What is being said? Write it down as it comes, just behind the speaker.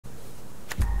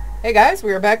Hey guys,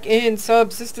 we are back in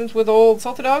Subsistence with old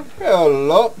Salty Dog.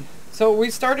 Hello. So we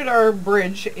started our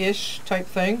bridge-ish type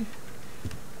thing.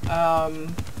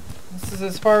 This is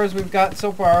as far as we've got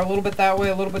so far. A little bit that way,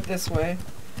 a little bit this way.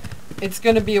 It's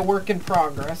going to be a work in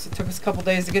progress. It took us a couple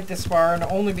days to get this far, and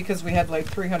only because we had like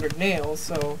 300 nails,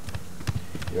 so...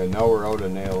 Yeah, now we're out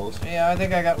of nails. Yeah, I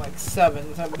think I got like 7,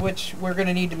 which we're going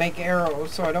to need to make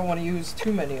arrows, so I don't want to use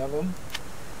too many of them.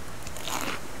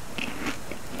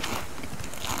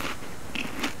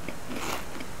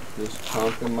 Just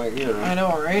chomping my ear. I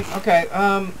know, right? Okay,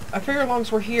 I figure as long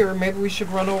as we're here, maybe we should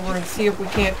run over and see if we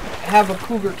can't have a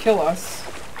cougar kill us.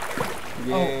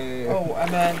 Yeah. Oh,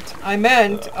 I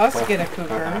meant us get a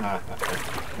cougar.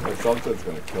 Well, something's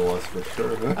gonna kill us for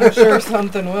sure. I'm sure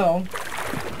something will.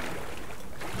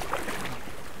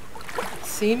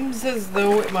 Seems as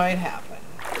though it might happen.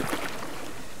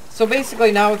 So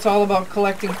basically now it's all about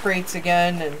collecting crates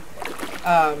again,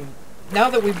 and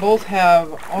now that we both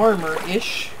have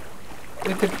armor-ish,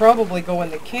 we could probably go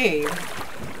in the cave.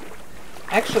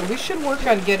 Actually, we should work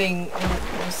on getting...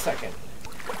 Wait a second.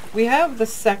 We have the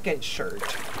second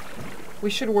shirt.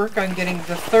 We should work on getting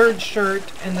the third shirt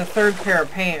and the third pair of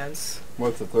pants.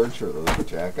 What's the third shirt? The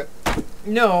jacket?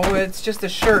 No, it's just a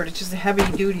shirt. It's just a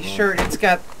heavy-duty shirt. It's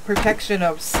got protection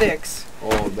of 6.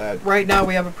 Oh, that... Right now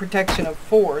we have a protection of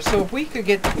 4. So if we could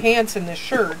get the pants and the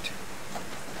shirt,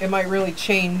 it might really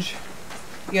change,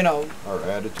 you know... Our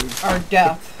attitude? Our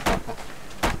death.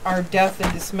 Our death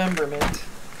and dismemberment.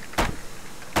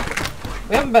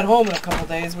 We haven't been home in a couple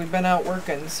days. We've been out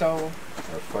working, so...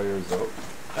 Our fire's out.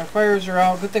 Our fires are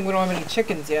out. Good thing we don't have any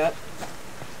chickens yet.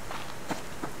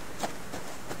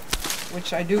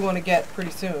 Which I do want to get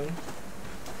pretty soon.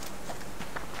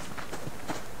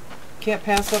 Can't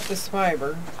pass up this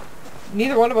fiber.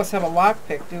 Neither one of us have a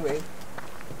lockpick, do we?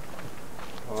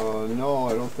 No,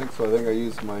 I don't think so. I think I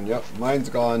used mine. Yep, mine's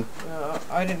gone.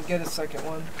 I didn't get a second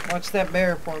one. Watch that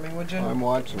bear for me, would you? I'm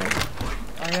watching it.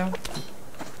 Are ya?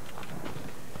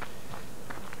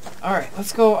 Alright,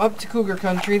 let's go up to cougar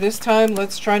country. This time,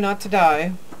 let's try not to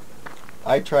die.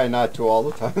 I try not to all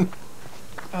the time.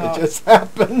 Oh. It just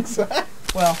happens.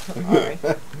 Well, alright.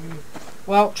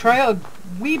 Well, try a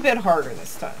wee bit harder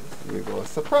this time. You go,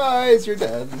 surprise, you're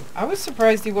dead. I was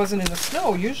surprised he wasn't in the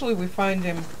snow. Usually we find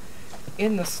him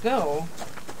in the snow.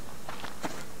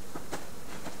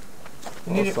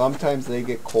 Well, sometimes they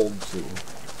get cold too.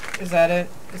 Is that it?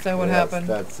 Is that what happened?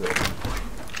 That's it.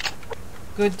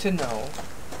 Good to know.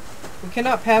 We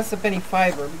cannot pass up any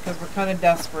fiber because we're kind of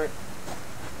desperate.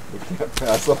 We can't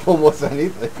pass up almost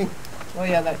anything. Well,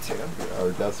 yeah, that too. We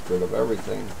are desperate of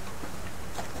everything.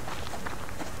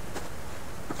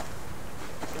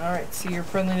 Alright, see your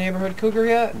friendly neighborhood cougar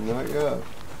yet? Not yet.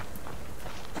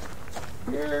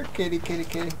 Here, kitty, kitty,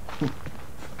 kitty.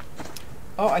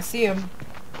 Oh, I see him.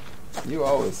 You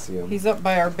always see him. He's up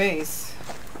by our base.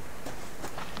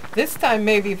 This time,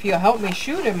 maybe if you help me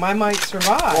shoot him, I might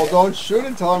survive. Well, don't shoot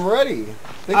until I'm ready.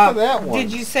 Think of that one.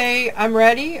 Did you say I'm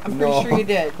ready? I'm pretty sure you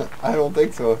did. I don't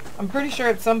think so. I'm pretty sure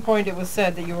at some point it was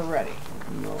said that you were ready.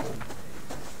 No.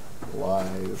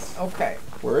 Lies. Okay.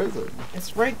 Where is it?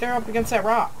 It's right there up against that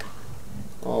rock.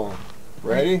 Oh.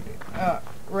 Ready?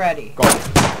 Ready. Go.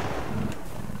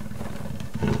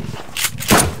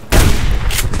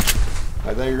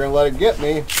 I thought you were going to let it get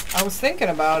me. I was thinking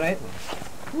about it.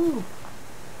 Whew.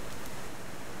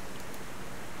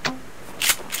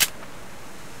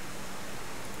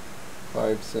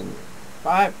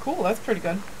 $5. Cool, that's pretty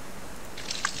good.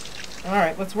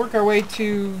 Alright, let's work our way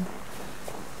to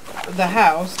the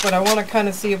house, but I want to kind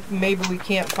of see if maybe we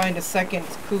can't find a second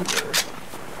cougar.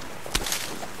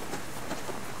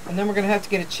 And then we're going to have to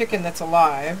get a chicken that's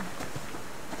alive.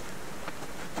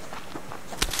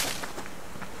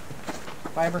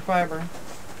 Fiber, fiber.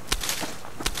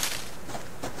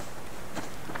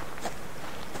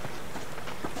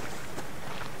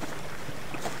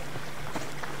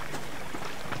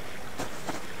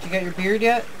 Did you get your beard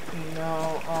yet?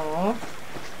 No. Aw.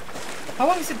 How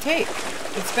long does it take?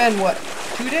 It's been, what,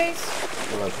 2 days?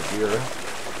 Well, that's a beer.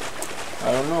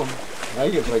 I don't know. I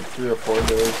get like 3 or 4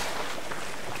 days.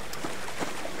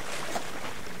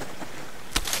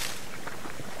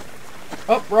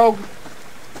 Oh, rogue.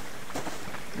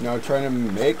 Now trying to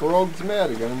make rogues mad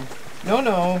again. No,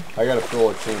 no. I gotta throw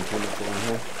a chain chemical in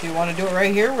here. Do you want to do it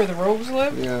right here where the rogues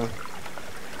live? Yeah.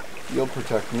 You'll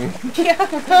protect me. Yeah.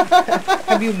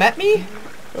 Have you met me?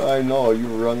 I know, you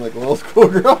run like a little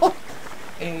schoolgirl.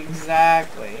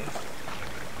 Exactly.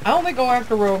 I only go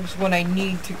after rogues when I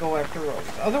need to go after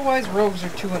rogues. Otherwise, rogues are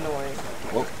too annoying.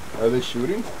 Well, are they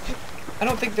shooting? I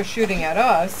don't think they're shooting at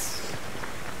us.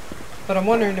 But I'm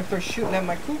wondering if they're shooting at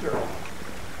my cougar.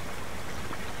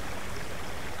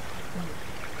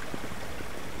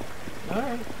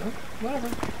 Alright, well, whatever.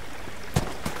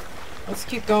 Let's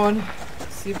keep going.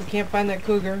 See if we can't find that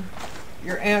cougar.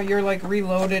 You're like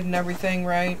reloaded and everything,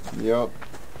 right? Yep.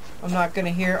 I'm not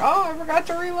gonna hear, oh, I forgot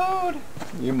to reload.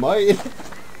 You might.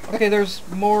 Okay, there's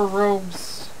more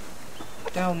rogues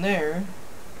down there.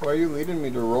 Why are you leading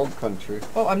me to rogue country?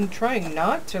 Well, I'm trying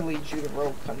not to lead you to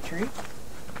rogue country. I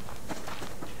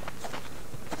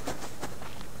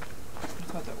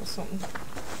thought that was something.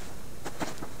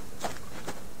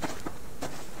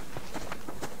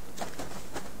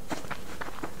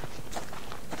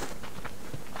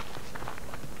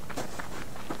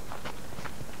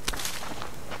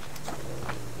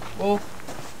 Well,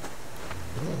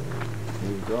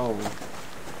 There you go.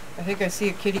 I think I see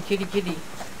a kitty, kitty, kitty.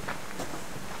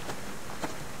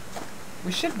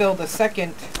 We should build a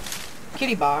second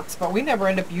kitty box, but we never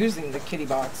end up using the kitty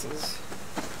boxes.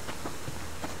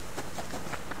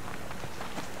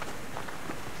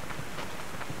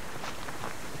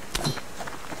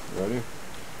 Ready?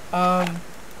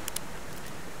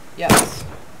 Yes.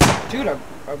 Dude, I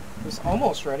was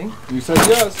almost ready. You said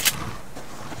yes.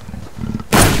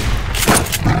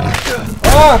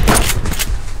 Ah!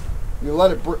 You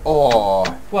let it Oh.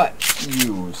 What?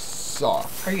 You suck.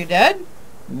 Are you dead?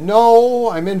 No,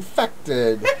 I'm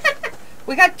infected.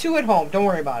 We got 2 at home. Don't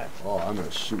worry about it. Oh, I'm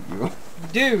gonna shoot you.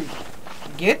 Dude,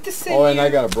 get the sinew. Oh, and I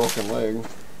got a broken leg.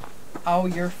 Oh,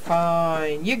 you're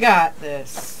fine. You got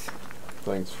this.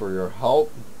 Thanks for your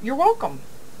help. You're welcome.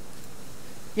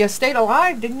 You stayed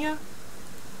alive, didn't you?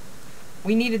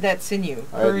 We needed that sinew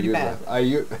pretty bad. I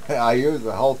used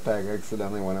the health pack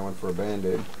accidentally when I went for a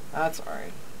band-aid. That's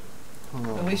alright.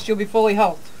 Oh. At least you'll be fully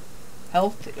healthed.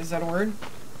 Health? Is that a word?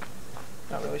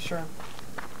 Not really sure.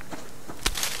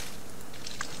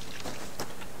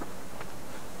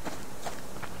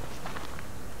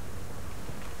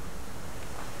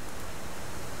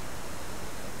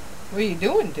 What are you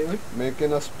doing, dude?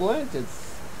 Making a splint.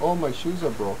 It's... Oh, my shoes are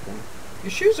broken.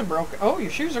 Your shoes are broken. Oh,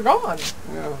 your shoes are gone.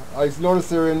 Yeah, I noticed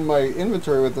they're in my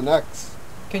inventory with an X.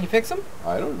 Can you fix them?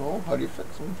 I don't know. How do you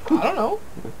fix them? I don't know.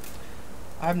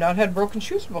 I've not had broken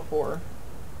shoes before.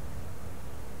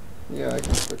 Yeah, I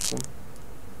can fix them.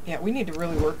 Yeah, we need to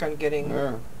really work on getting...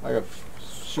 There. I got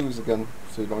shoes again,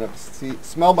 so you don't have to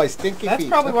smell my stinky feet. That's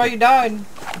probably why you died.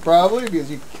 Probably, because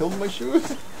you killed my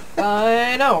shoes.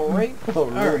 I know, right? Oh,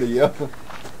 really, right. yeah.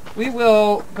 We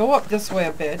will go up this way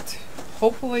a bit.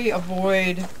 Hopefully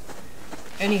avoid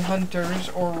any hunters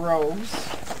or rogues.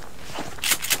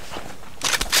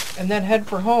 And then head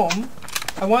for home.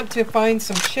 I want to find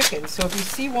some chickens, so if you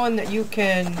see one that you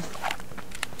can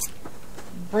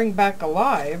bring back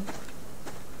alive,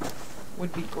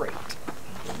 would be great.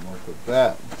 Good luck with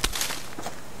that.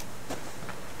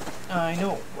 I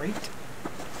know, right?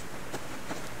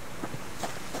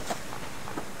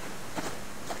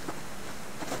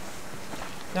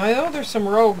 Now I know there's some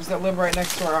rogues that live right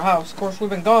next to our house. Of course, we've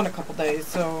been gone a couple days,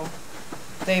 so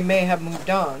they may have moved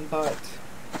on, but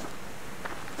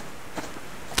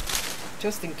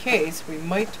just in case, we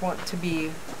might want to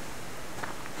be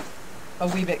a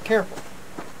wee bit careful.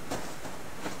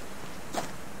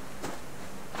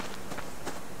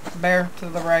 Bear to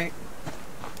the right.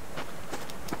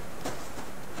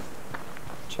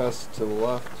 Chest to the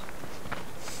left.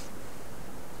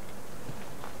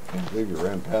 Can't believe you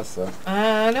ran past that.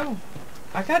 I know.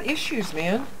 I got issues,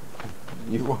 man.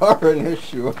 You are an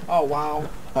issue. Oh, wow.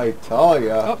 I tell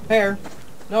ya. Oh, bear.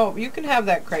 No, you can have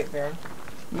that crate, bear.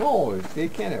 No, they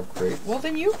can't have crates. Well,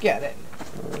 then you get it.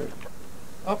 Alright.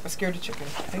 Oh, I scared a chicken.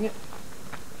 Dang it.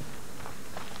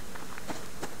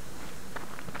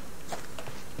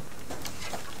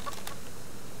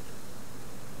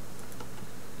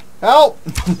 Help!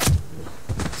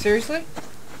 Seriously?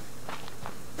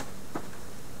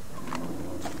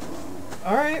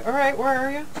 Alright, where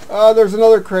are you? There's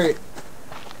another crate.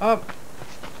 I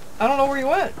don't know where you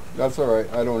went. That's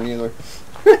alright, I don't either.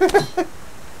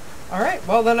 Alright,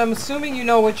 well then I'm assuming you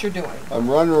know what you're doing. I'm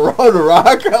running around a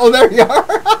rock. Oh, there you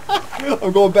are.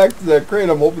 I'm going back to that crate.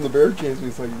 I'm hoping the bear chases me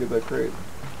so I can get that crate.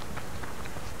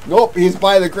 Nope, he's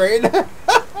by the crate.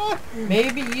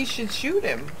 Maybe you should shoot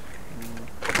him.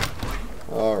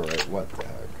 Alright, what the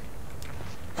heck?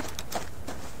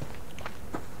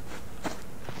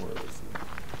 Where is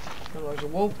he? Oh, there's a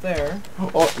wolf there.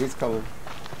 Oh, he's coming.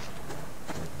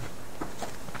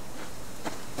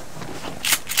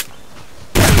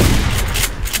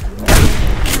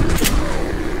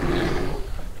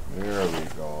 There we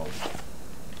go.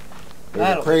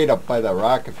 There's a crate up by the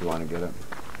rock if you want to get it.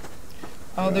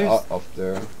 Oh, Yeah, there's up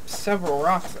there. several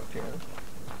rocks up here.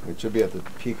 It should be at the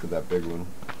peak of that big one.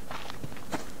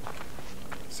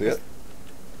 See it?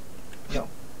 No.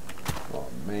 Oh,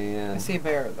 man. I see a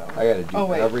bear, though. I gotta do oh,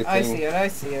 wait. everything. I see it. I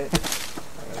see it.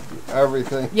 I gotta do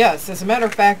everything. Yes, as a matter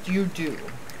of fact, you do.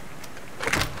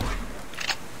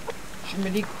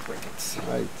 Jiminy crickets.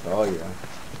 I tell ya.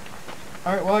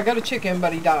 Alright, well, I got a chicken,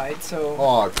 but he died, so...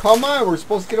 Oh, come on. We're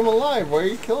supposed to get him alive. Why are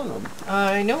you killing him?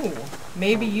 I know.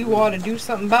 Maybe you ought to do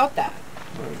something about that.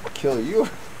 I'm gonna kill you.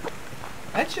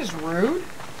 That's just rude.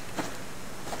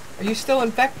 Are you still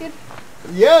infected?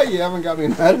 Yeah, you haven't got me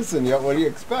medicine yet. What do you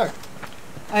expect?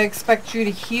 I expect you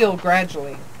to heal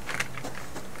gradually.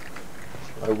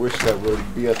 I wish that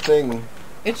would be a thing.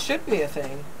 It should be a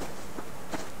thing.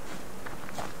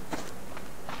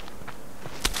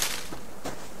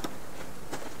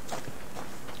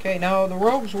 Okay, now the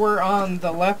rogues were on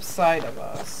the left side of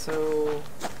us, so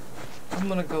I'm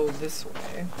gonna go this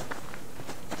way.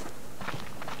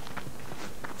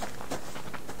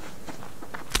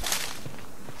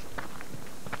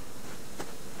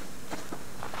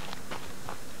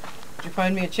 Did you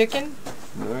find me a chicken?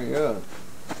 Not yet.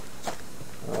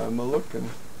 I'm a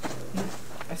looking.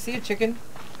 I see a chicken.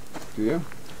 Do you?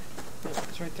 Yeah,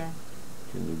 it's right there.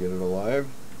 Can you get it alive?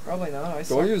 Probably not.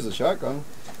 Don't use the shotgun.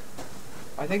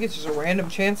 I think it's just a random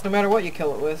chance no matter what you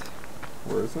kill it with.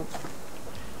 Where is it?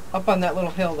 Up on that little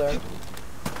hill there. I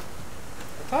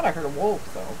thought I heard a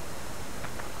wolf, though.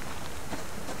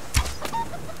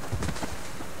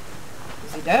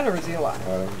 Is he dead or is he alive?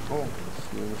 I don't know. We'll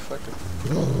see in a second.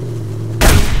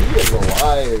 He is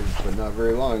alive, but not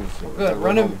very long. So Good.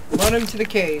 Run him to the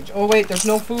cage. Oh wait, there's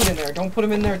no food in there. Don't put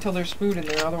him in there until there's food in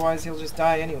there. Otherwise, he'll just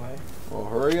die anyway. Well,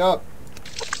 hurry up.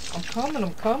 I'm coming.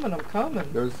 I'm coming. I'm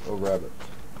coming. There's a rabbit.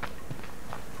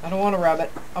 I don't want a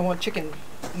rabbit. I want chicken.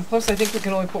 And plus, I think we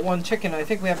can only put one chicken. I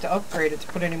think we have to upgrade it to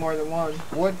put any more than one.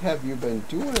 What have you been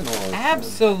doing all this time?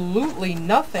 Absolutely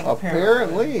nothing.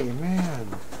 Apparently, man.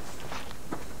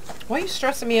 Why are you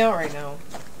stressing me out right now?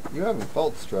 You haven't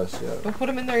felt stressed yet. Don't put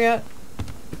him in there yet.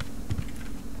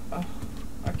 Oh,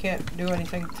 I can't do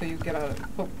anything until you get out of it.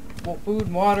 Put food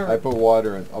and water. I put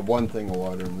water in. One thing of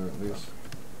water in there at least.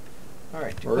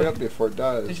 Alright. Hurry up before it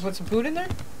dies. Did you put some food in there?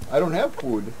 I don't have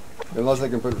food. Unless I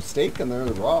can put a steak in there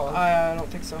raw. I don't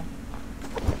think so.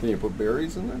 Can you put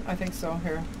berries in there? I think so.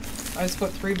 Here. I just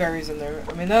put 3 berries in there.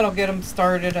 I mean, that'll get them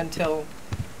started until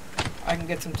I can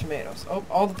get some tomatoes. Oh,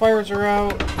 all the fires are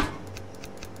out.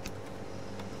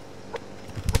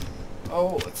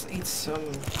 Oh, let's eat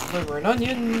some liver and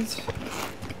onions. Do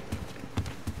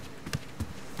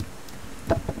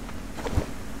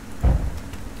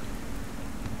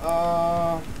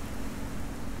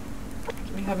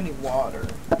we have any water?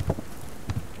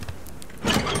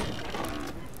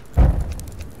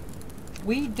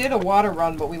 We did a water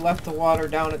run, but we left the water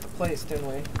down at the place, didn't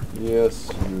we? Yes,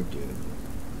 you did.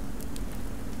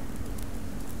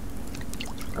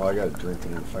 Well, I gotta drink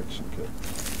an infection kit.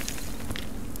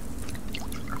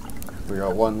 We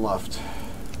got 1 left.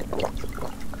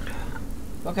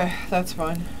 Okay, that's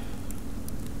fine.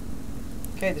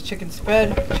 Okay, the chicken's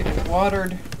fed, the chicken's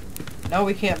watered. Now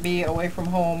we can't be away from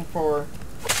home for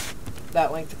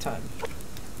that length of time.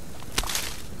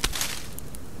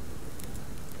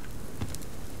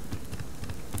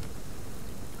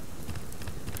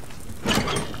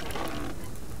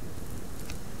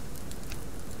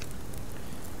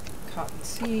 Cotton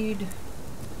seed.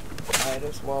 Might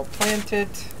as well plant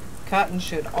it. Cotton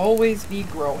should always be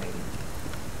growing.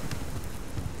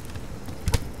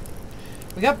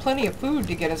 We got plenty of food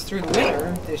to get us through the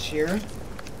winter this year.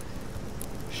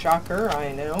 Shocker,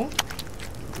 I know.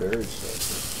 Very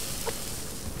shocker.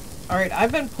 Alright,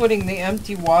 I've been putting the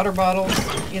empty water bottles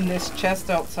in this chest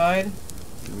outside.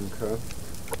 Okay.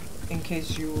 In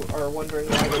case you are wondering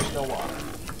why there's no water.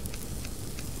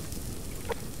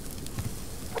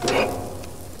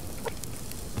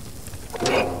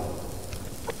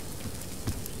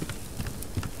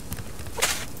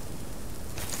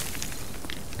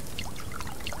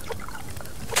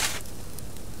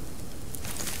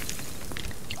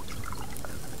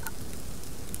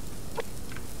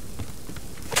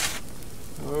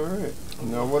 Alright.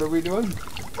 Now what are we doing?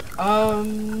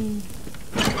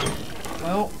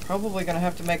 Well, probably gonna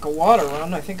have to make a water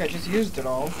run. I think I just used it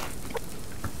all.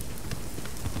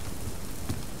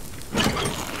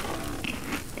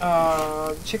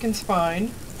 Chicken's fine,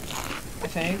 I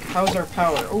think. How's our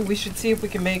power? Oh, we should see if we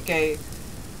can make a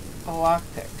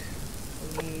lockpick.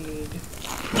 We need...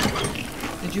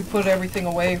 Did you put everything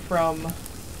away from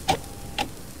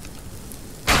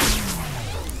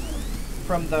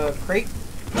the crate?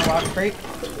 The lock crate?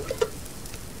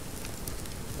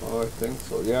 Oh, I think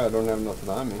so. Yeah, I don't have nothing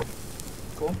on me.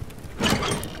 Cool.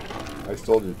 I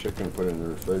stole your chicken and put it in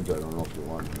the fridge. I don't know if you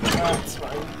want it. That's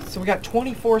fine. So we got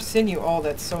 24 sinew. Oh,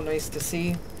 that's so nice to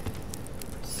see.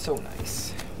 So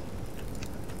nice.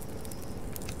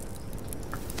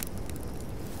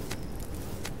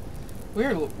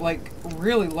 We're like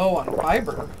really low on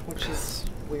fiber, which is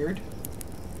weird.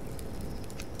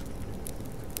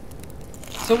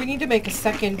 So we need to make a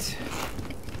second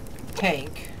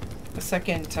tank. A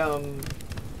second,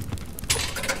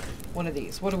 one of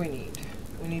these. What do we need?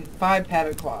 We need 5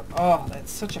 padded cloth. Oh,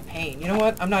 that's such a pain. You know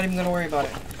what? I'm not even going to worry about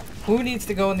it. Who needs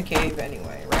to go in the cave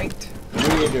anyway, right?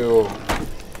 We do.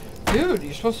 Dude,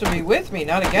 you're supposed to be with me,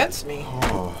 not against me.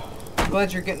 Oh. I'm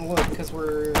glad you're getting wood, because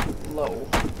we're low.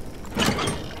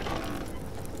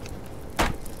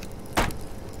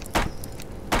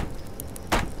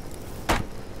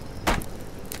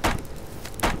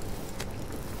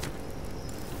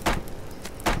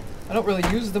 I don't really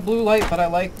use the blue light, but I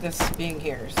like this being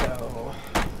here, so...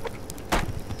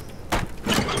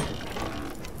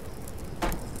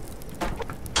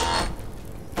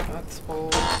 That's full.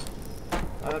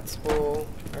 That's full.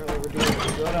 Apparently we're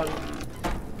doing good on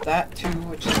that too,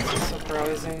 which is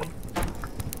surprising.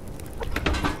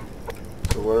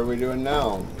 So what are we doing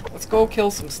now? Let's go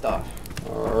kill some stuff.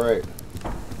 Alright.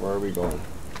 Where are we going?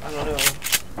 I don't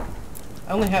know.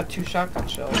 I only have 2 shotgun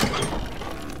shells.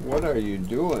 What are you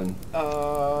doing?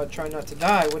 Try not to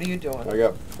die. What are you doing? I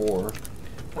got 4.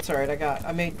 That's alright,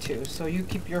 I made 2. So you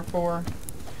keep your 4.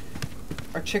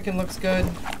 Our chicken looks good.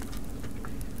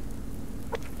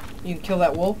 You can kill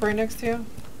that wolf right next to you.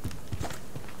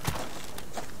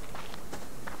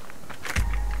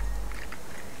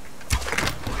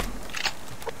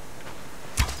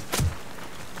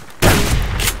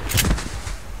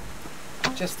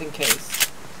 Just in case.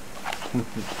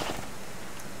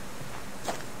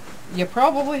 You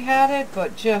probably had it,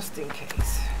 but just in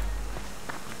case.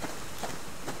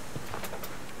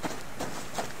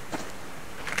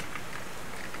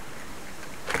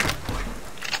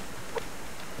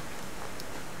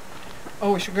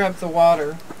 Oh, we should grab the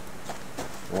water.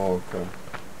 Oh, okay.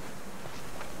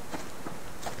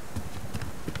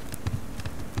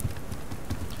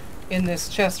 In this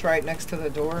chest right next to the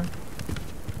door.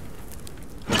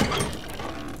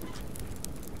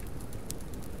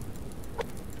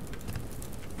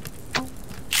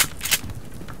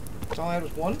 All I had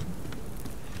was 1.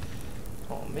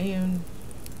 Oh man.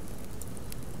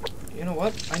 You know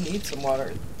what? I need some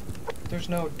water. There's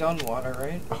no done water,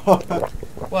 right?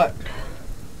 What?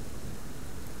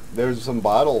 There's some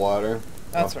bottled water.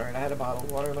 That's alright. I had a bottle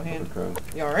of water in my hand.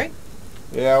 Okay. You alright?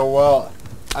 Yeah, well,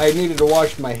 I needed to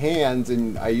wash my hands,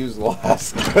 and I used the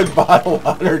last good bottled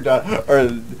water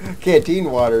or canteen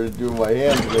water to do my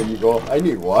hands, and then you go, I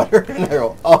need water, and I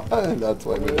go, oh, that's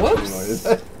why I made that noise.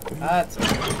 That's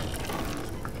alright.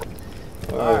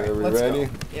 Alright, are we ready?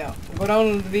 Go. Yeah. Go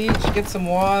down to the beach, get some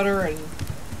water, and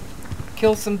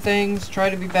kill some things. Try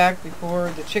to be back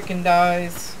before the chicken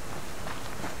dies.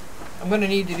 I'm going to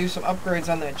need to do some upgrades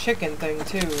on that chicken thing,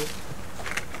 too.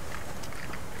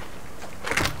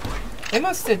 They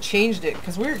must have changed it,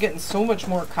 because we were getting so much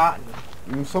more cotton.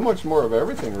 So much more of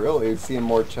everything, really. Seeing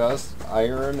more chest,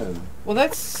 iron, and... Well,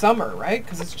 that's summer, right?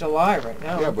 Because it's July right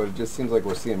now. Yeah, but it just seems like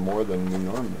we're seeing more than we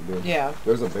normally do. Yeah.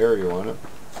 There's a berry on it.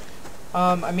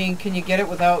 I mean, can you get it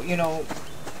without, you know,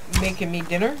 making me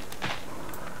dinner?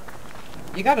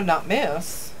 You gotta not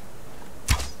miss.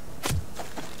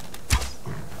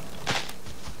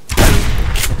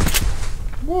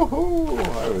 Woohoo!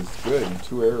 I was good.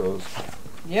 2 arrows.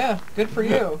 Yeah, good for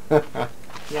you.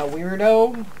 Yeah,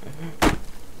 weirdo.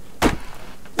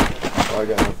 Oh, I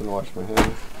got nothing to wash my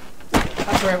hands.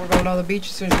 That's right, we're going on the beach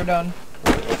as soon as you're done.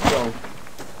 Alright, let's go.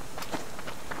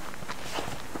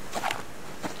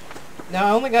 Now,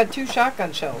 I only got 2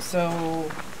 shotgun shells, so...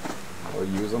 Well,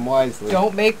 use them wisely.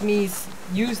 Don't make me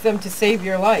use them to save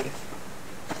your life.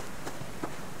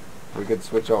 We could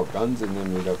switch out guns and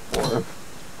then we'd have 4.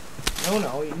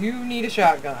 No, you need a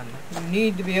shotgun. You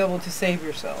need to be able to save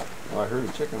yourself. Oh, I heard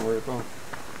a chicken. Where'd it go?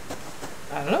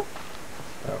 I don't know.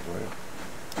 That way.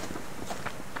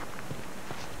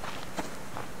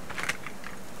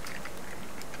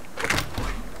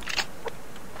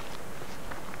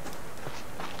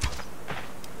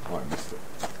 Oh, I missed it.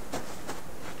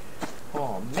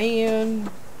 Oh, man.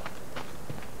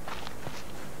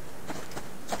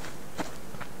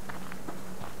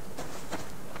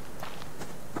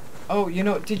 Oh, you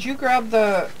know, did you grab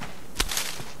the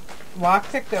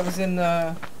lockpick that was in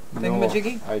the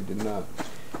thingamajiggy? No, I did not.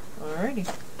 Alrighty.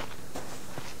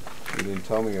 You didn't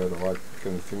tell me how to lock the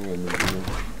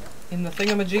thingamajiggy. In the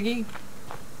thingamajiggy?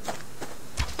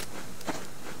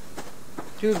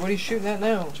 Dude, what are you shooting at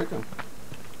now? Chicken.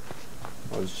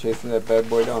 I was chasing that bad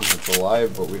boy down. It's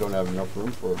alive, but we don't have enough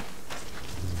room for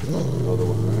another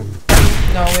one, right?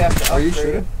 No, we have to upgrade. Are you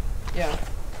sure? Yeah.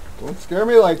 Don't scare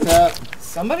me like that.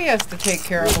 Somebody has to take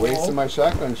care of the You're wasting my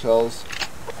shotgun shells.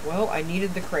 Well, I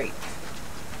needed the crate,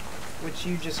 which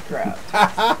you just grabbed.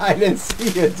 I didn't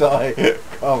see you until I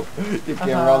you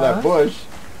came around that bush.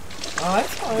 Oh,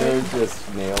 that's fine. There's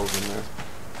just nails in there.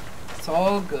 It's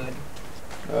all good.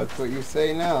 That's what you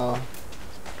say now.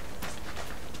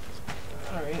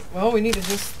 Alright, well, we need to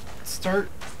just start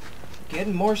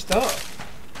getting more stuff.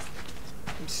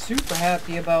 I'm super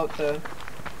happy about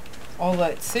all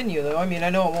that sinew, though. I mean, I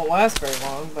know it won't last very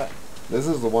long, but... This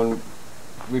is the one...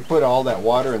 We put all that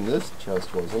water in this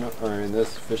chest, wasn't it? Or in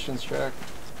this fishing shack?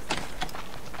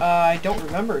 I don't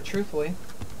remember, truthfully.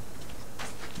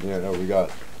 Yeah, no, we got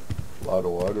a lot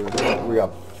of water. We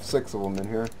got 6 of them in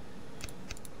here.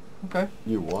 Okay.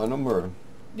 You want them, or...?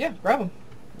 Yeah, grab them.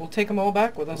 We'll take them all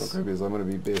back with us. Okay, because I'm going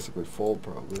to be basically full,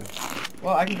 probably.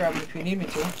 Well, I can grab them if you need me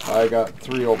to. I got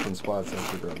 3 open spots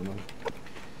after grabbing them.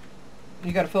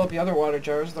 You got to fill up your other water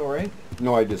jars, though, right?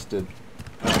 No, I just did.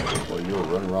 Well, you were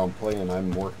running around playing,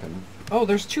 I'm working. Oh,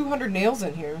 there's 200 nails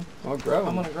in here. I'll grab them.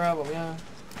 I'm going to grab them, yeah.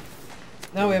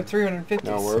 Now we have 350.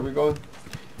 Now, where are we going?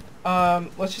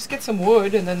 Let's just get some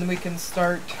wood, and then we can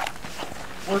start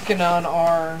working on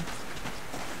our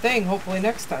thing, hopefully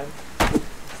next time.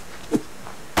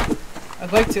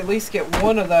 I'd like to at least get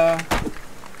one of the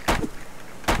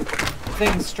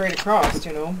things straight across,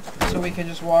 you know, so we can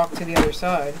just walk to the other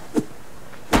side.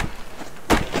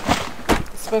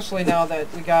 Especially now that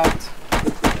we got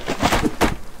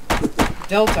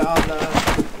Delta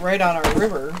on right on our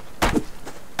river.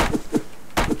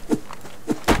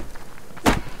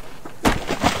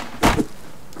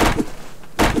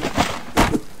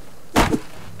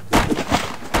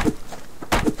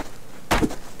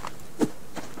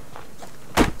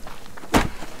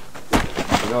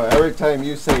 You know, every time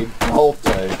you say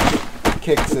Delta, it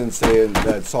kicks in saying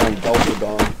that song Delta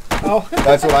Dawn. Oh.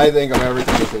 That's what I think of every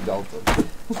time you say Delta.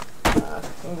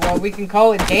 Well, we can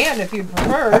call it Dan if you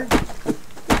prefer.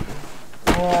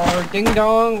 Or Ding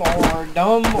Dong, or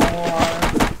Dumb,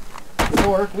 or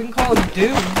Dork. We can call them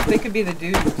dudes. They could be the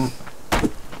dudes.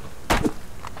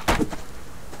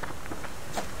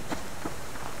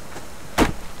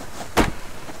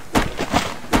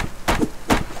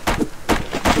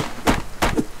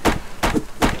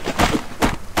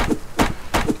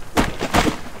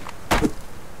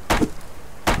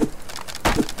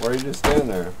 Why are you just standing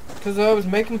there? Because I was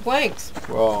making planks.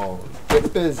 Well,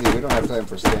 get busy. We don't have time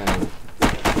for standing.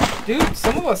 Dude,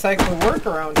 some of us actually work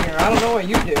around here. I don't know what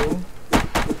you do.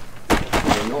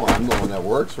 I know I'm the one that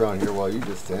works around here while you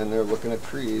just stand there looking at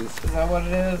trees. Is that what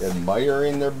it is?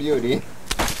 Admiring their beauty.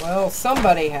 Well,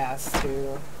 somebody has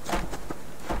to.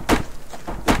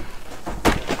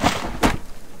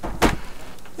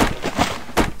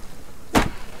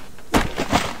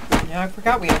 Yeah, I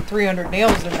forgot we had 300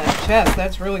 nails in that chest.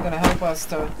 That's really going to help us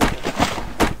to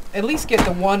at least get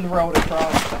the one road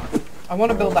across done. I want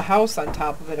to build a house on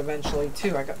top of it eventually,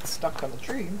 too. I got stuck on the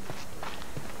tree.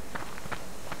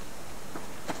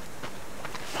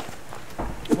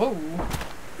 Whoa.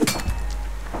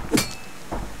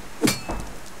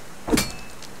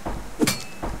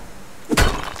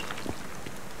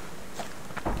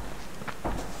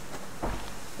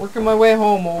 Working my way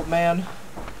home, old man.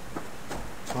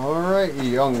 Alright, you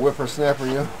young whippersnapper,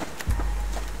 you.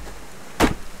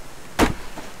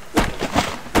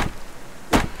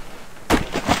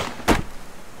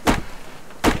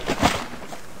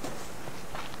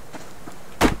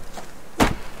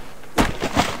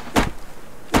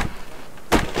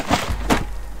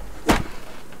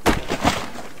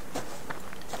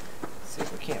 See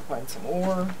if we can't find some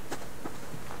ore.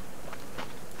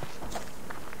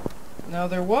 Now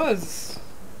there was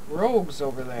rogues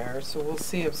over there, so we'll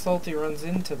see if Salty runs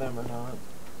into them or not.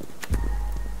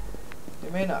 They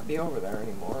may not be over there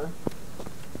anymore.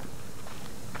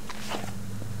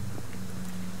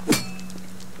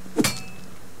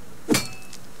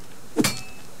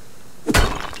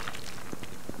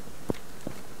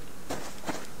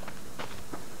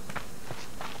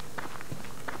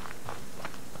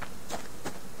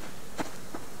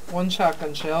 One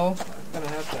shotgun shell. I'm gonna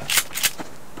have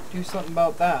to do something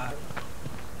about that.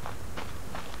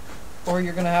 Or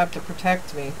you're gonna have to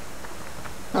protect me.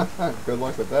 Good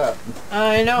luck with that.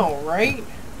 I know, right?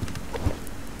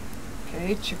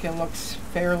 Okay, chicken looks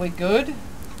fairly good.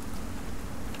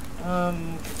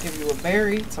 Give you a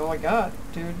berry. That's all I got,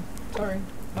 dude. Sorry,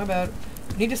 my bad.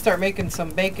 Need to start making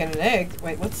some bacon and eggs.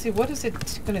 Wait, let's see. What is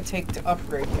it gonna take to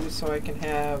upgrade you so I can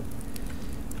have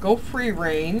go free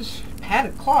range,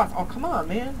 padded cloth? Oh, come on,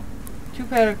 man. 2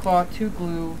 padded cloth, 2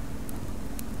 glue,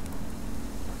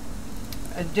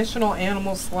 additional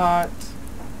animal slot.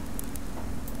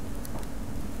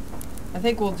 I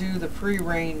think we'll do the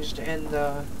free-ranged and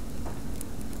the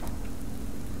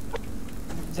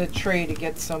tray to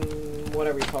get some,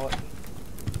 whatever you call it.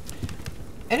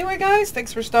 Anyway, guys,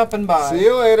 thanks for stopping by. See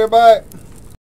you later. Bye.